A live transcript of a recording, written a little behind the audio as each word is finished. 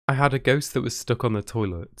I had a ghost that was stuck on the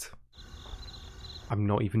toilet. I'm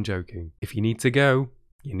not even joking. If you need to go,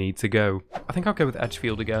 you need to go. I think I'll go with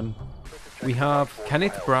Edgefield again. We have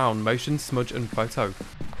Kenneth Brown, motion, smudge, and photo.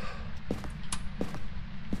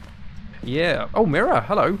 Yeah. Oh, mirror.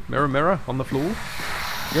 Hello. Mirror, mirror on the floor.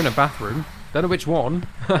 You're in a bathroom. Don't know which one.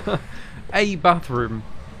 A bathroom.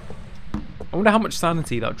 I wonder how much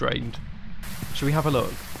sanity that drained. Should we have a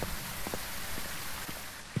look?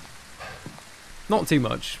 Not too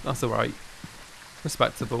much. That's alright.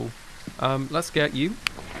 Respectable. Let's get you.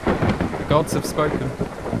 The gods have spoken.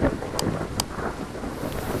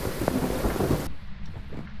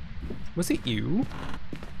 Was it you?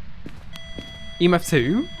 EMF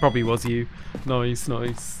 2? Probably was you. Nice,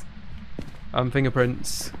 nice.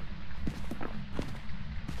 Fingerprints.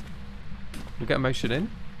 We'll get a motion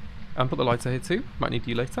in. And put the lighter here too. Might need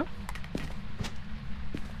you later.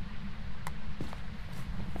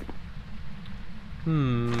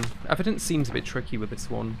 Evidence seems a bit tricky with this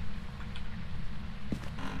one.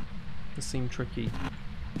 Does seem tricky.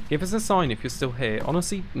 Give us a sign if you're still here.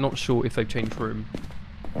 Honestly, not sure if they've changed room.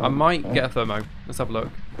 I might get a thermo. Let's have a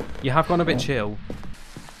look. You have gone a bit chill.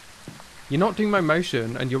 You're not doing my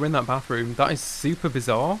motion and you're in that bathroom. That is super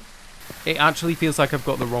bizarre. It actually feels like I've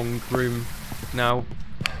got the wrong room now.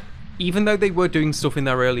 Even though they were doing stuff in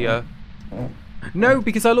there earlier. No,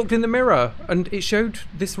 because I looked in the mirror and it showed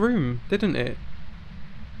this room, didn't it?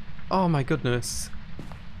 Oh my goodness.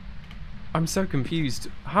 I'm so confused.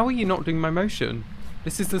 How are you not doing my motion?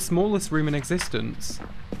 This is the smallest room in existence.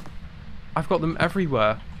 I've got them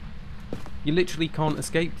everywhere. You literally can't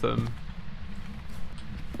escape them.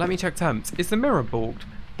 Let me check temps. Is the mirror balked?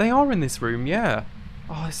 They are in this room, yeah.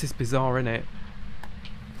 Oh, this is bizarre, innit?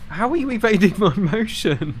 How are you evading my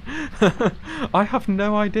motion? I have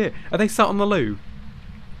no idea. Are they sat on the loo?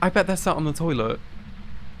 I bet they're sat on the toilet.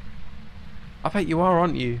 I bet you are,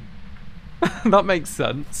 aren't you? That makes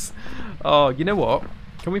sense. Oh, you know what?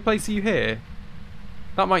 Can we place you here?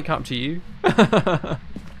 That might capture you.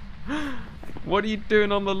 What are you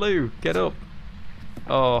doing on the loo? Get up.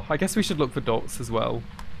 Oh, I guess we should look for dots as well.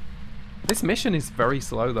 This mission is very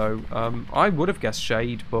slow though. I would have guessed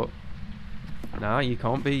shade, but nah, you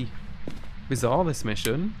can't be. Bizarre, this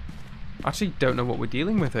mission. Actually don't know what we're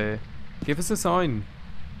dealing with here. Give us a sign.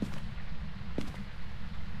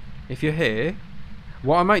 If you're here,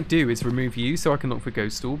 what I might do is remove you so I can look for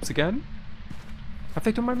ghost orbs again. Have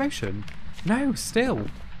they done my motion? No, still.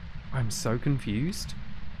 I'm so confused.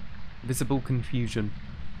 Visible confusion.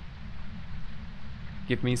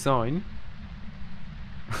 Give me a sign.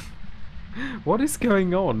 What is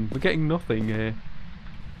going on? We're getting nothing here.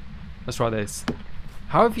 Let's try this.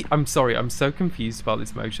 How have you... I'm sorry, I'm so confused about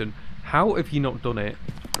this motion. How have you not done it?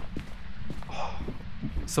 Oh,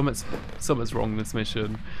 something's wrong with this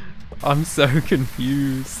mission. I'm so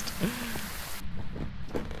confused.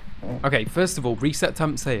 Okay, first of all, reset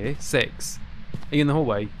temps here. 6. Are you in the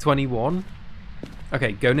hallway? 21.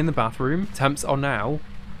 Okay, going in the bathroom. Temps are now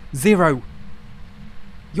 0.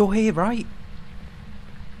 You're here, right?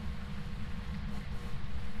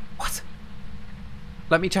 What?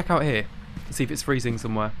 Let me check out here. See if it's freezing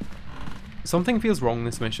somewhere. Something feels wrong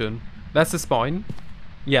this mission. There's a spine.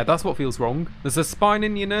 Yeah, that's what feels wrong. There's a spine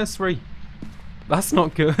in your nursery. That's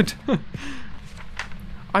not good.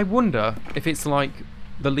 I wonder if it's like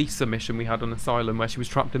the Lisa mission we had on Asylum where she was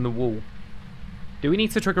trapped in the wall. Do we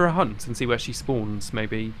need to trigger a hunt and see where she spawns,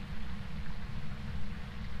 maybe?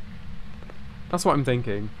 That's what I'm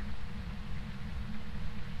thinking.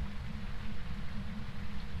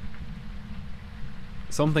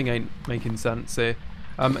 Something ain't making sense here.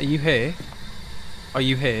 Are you here? Are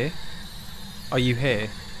you here? Are you here?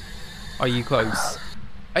 Are you close?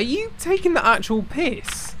 Are you taking the actual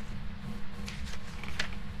piss?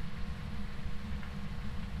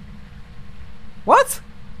 What?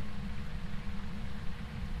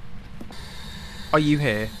 Are you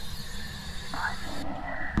here?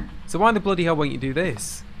 So why the bloody hell won't you do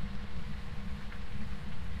this?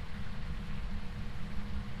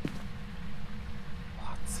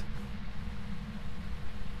 What?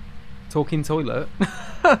 Talking toilet?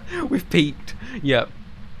 We've peaked. Yep.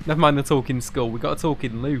 Never mind the talking skull. We got a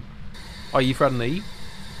talking loo. Are you friendly?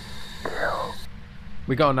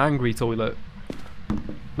 We got an angry toilet.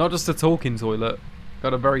 Not just a talking toilet.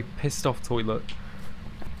 Got a very pissed off toilet.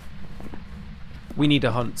 We need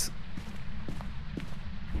a hunt.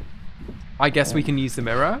 I guess we can use the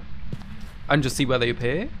mirror and just see where they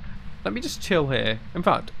appear. Let me just chill here. In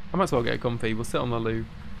fact, I might as well get comfy. We'll sit on the loo.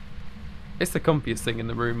 It's the comfiest thing in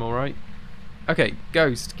the room, alright? Okay,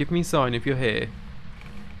 ghost, give me a sign if you're here.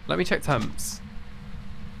 Let me check temps.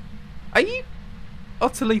 Are you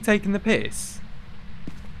utterly taking the piss?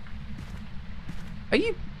 Are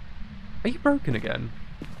you broken again?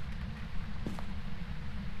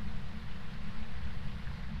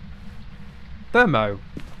 Thermo.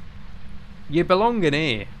 You belong in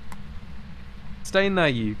here. Stay in there,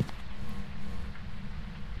 you.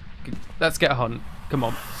 Let's get a hunt. Come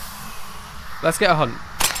on. Let's get a hunt.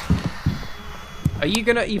 Are you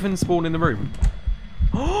gonna even spawn in the room?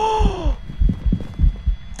 Oh!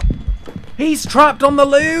 He's trapped on the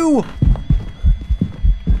loo!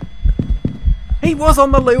 He was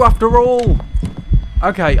on the loo after all!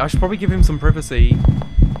 Okay, I should probably give him some privacy.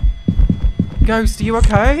 Ghost, are you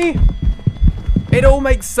okay? It all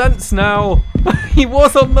makes sense now! He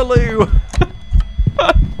was on the loo!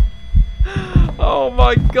 Oh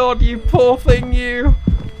my god, you poor thing, you!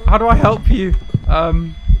 How do I help you?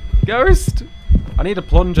 Ghost? I need a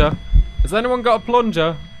plunger. Has anyone got a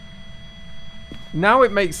plunger? Now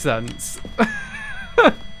it makes sense.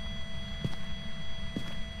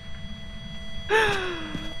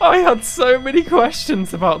 I had so many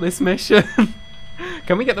questions about this mission.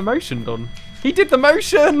 Can we get the motion done? He did the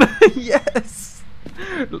motion! Yes!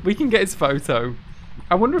 We can get his photo.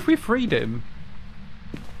 I wonder if we freed him.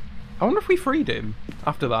 I wonder if we freed him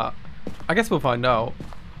after that. I guess we'll find out.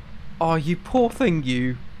 Oh, you poor thing,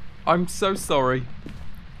 you. I'm so sorry.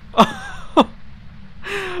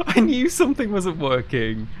 I knew something wasn't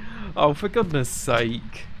working. Oh, for goodness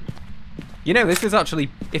sake. You know, this is actually...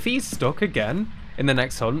 If he's stuck again in the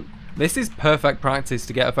next hunt, this is perfect practice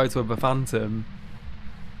to get a photo of a phantom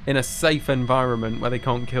in a safe environment where they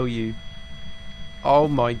can't kill you. Oh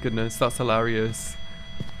my goodness, that's hilarious.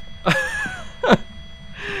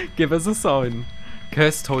 Give us a sign.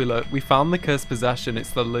 Cursed toilet. We found the cursed possession.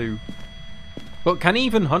 It's the loo. But can he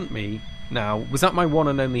even hunt me now? Was that my one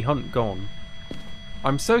and only hunt gone?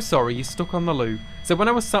 I'm so sorry. You're stuck on the loo. So when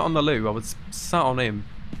I was sat on the loo, I was sat on him.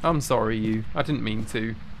 I'm sorry, you. I didn't mean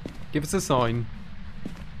to. Give us a sign.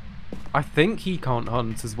 I think he can't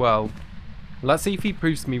hunt as well. Let's see if he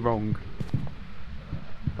proves me wrong.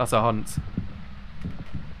 That's a hunt.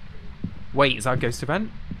 Wait, is that a ghost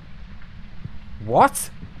event? What?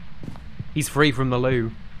 He's free from the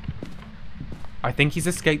loo. I think he's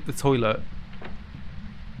escaped the toilet.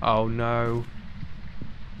 Oh no.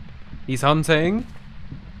 He's hunting.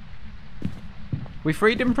 We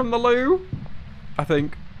freed him from the loo, I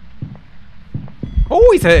think. Oh,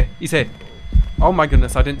 he's here. He's here. Oh my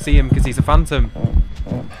goodness, I didn't see him because he's a phantom.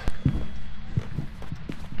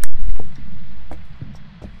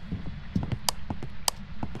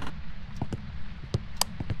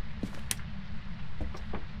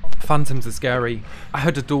 Phantoms are scary. I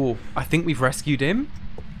heard a door. I think we've rescued him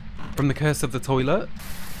from the curse of the toilet.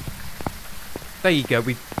 There you go.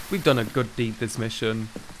 We've done a good deed this mission.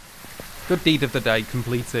 Good deed of the day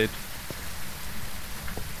completed.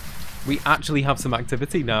 We actually have some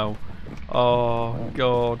activity now. Oh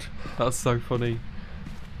god, that's so funny.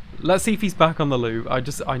 Let's see if he's back on the loo.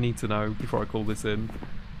 I need to know before I call this in.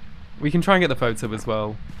 We can try and get the photo as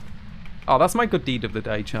well. Oh, that's my good deed of the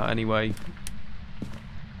day, chat, anyway.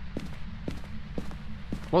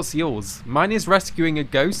 What's yours? Mine is rescuing a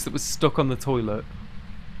ghost that was stuck on the toilet.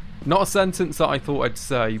 Not a sentence that I thought I'd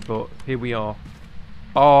say, but here we are.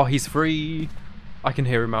 Oh, he's free. I can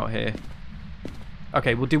hear him out here.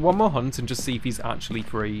 Okay, we'll do one more hunt and just see if he's actually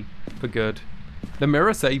free for good. The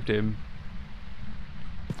mirror saved him.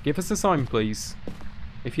 Give us a sign, please.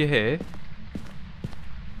 If you're here.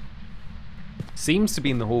 Seems to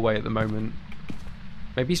be in the hallway at the moment.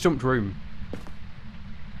 Maybe he's jumped room.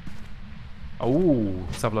 Oh,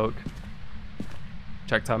 let's have a look.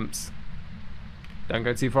 Check temps. Don't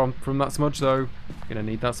go too far from that smudge though. Gonna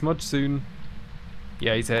need that smudge soon.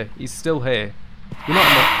 Yeah, he's here. He's still here. You're not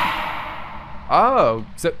in the... Oh,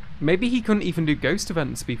 so maybe he couldn't even do ghost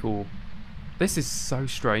events before. This is so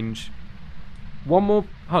strange. One more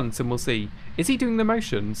hunt and we'll see. Is he doing the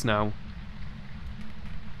motions now?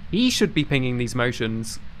 He should be pinging these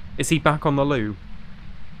motions. Is he back on the loo?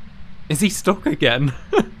 Is he stuck again?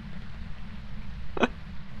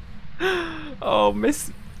 Oh,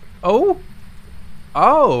 miss... Oh!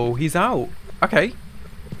 Oh, he's out. Okay.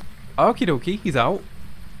 Okie dokie, he's out.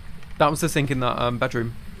 That was the sink in that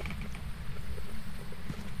bedroom.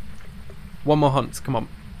 One more hunt, come on.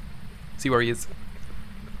 See where he is.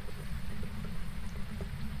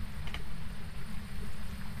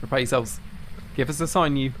 Prepare yourselves. Give us a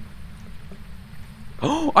sign, you.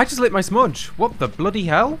 Oh, I just lit my smudge. What the bloody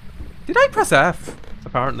hell? Did I press F?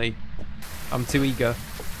 Apparently. I'm too eager.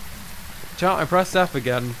 Chat, I pressed F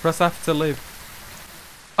again. Press F to live.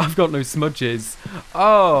 I've got no smudges.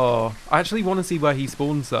 Oh, I actually want to see where he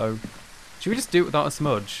spawns though. Should we just do it without a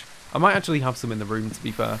smudge? I might actually have some in the room, to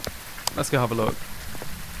be fair. Let's go have a look.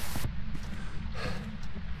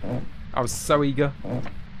 I was so eager.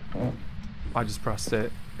 I just pressed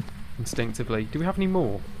it instinctively. Do we have any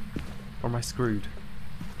more? Or am I screwed?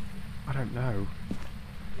 I don't know.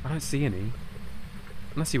 I don't see any.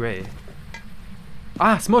 Unless you're here.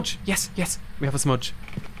 Ah, smudge! Yes, yes! We have a smudge.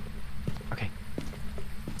 Okay.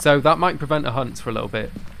 So that might prevent a hunt for a little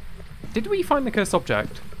bit. Did we find the cursed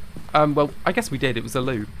object? Well, I guess we did. It was a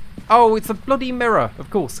loot. Oh, it's a bloody mirror, of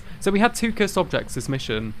course. So we had 2 cursed objects this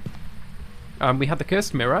mission. We had the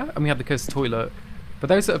cursed mirror and we had the cursed toilet. For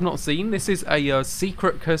those that have not seen, this is a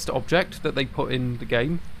secret cursed object that they put in the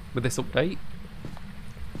game with this update.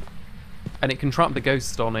 And it can trap the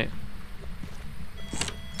ghost on it.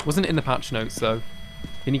 Wasn't in the patch notes though.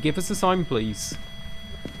 Can you give us a sign, please?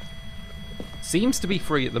 Seems to be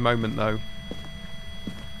free at the moment though.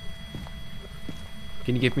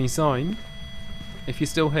 Can you give me a sign? If you're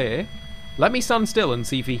still here, let me stand still and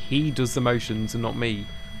see if he does the motions and not me.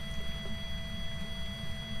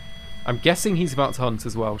 I'm guessing he's about to hunt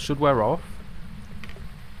as well. Should wear off.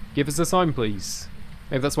 Give us a sign, please.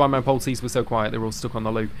 Maybe that's why my policies were so quiet. They were all stuck on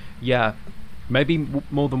the loop. Yeah. Maybe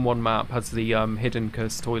more than one map has the hidden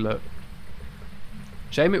cursed toilet.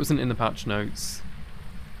 Shame it wasn't in the patch notes.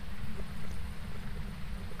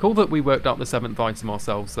 Cool that we worked out the 7th item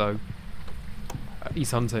ourselves, though.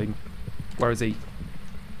 He's hunting. Where is he?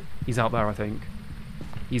 He's out there, I think.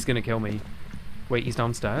 He's gonna kill me. Wait, he's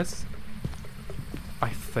downstairs? I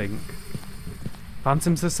think.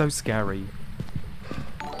 Phantoms are so scary.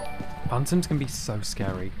 Phantoms can be so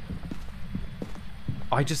scary.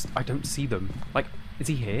 I don't see them. Like, is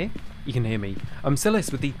he here? You can hear me.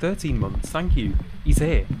 Silas with the 13 months, thank you. He's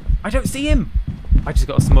here. I don't see him! I just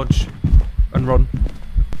got to smudge and run.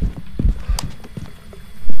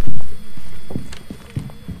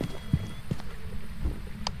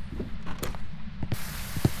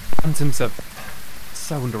 Phantoms are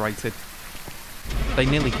so underrated. They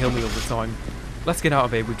nearly kill me all the time. Let's get out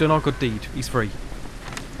of here. We've done our good deed. He's free.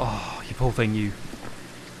 Oh, you poor thing, you.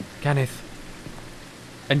 Kenneth.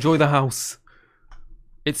 Enjoy the house.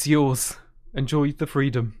 It's yours. Enjoy the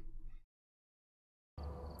freedom.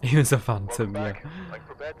 He was a phantom, yeah.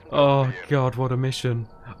 Oh god, what a mission.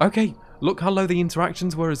 Okay, look how low the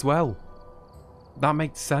interactions were as well. That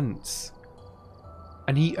makes sense.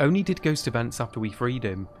 And he only did ghost events after we freed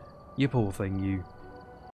him. You poor thing, you.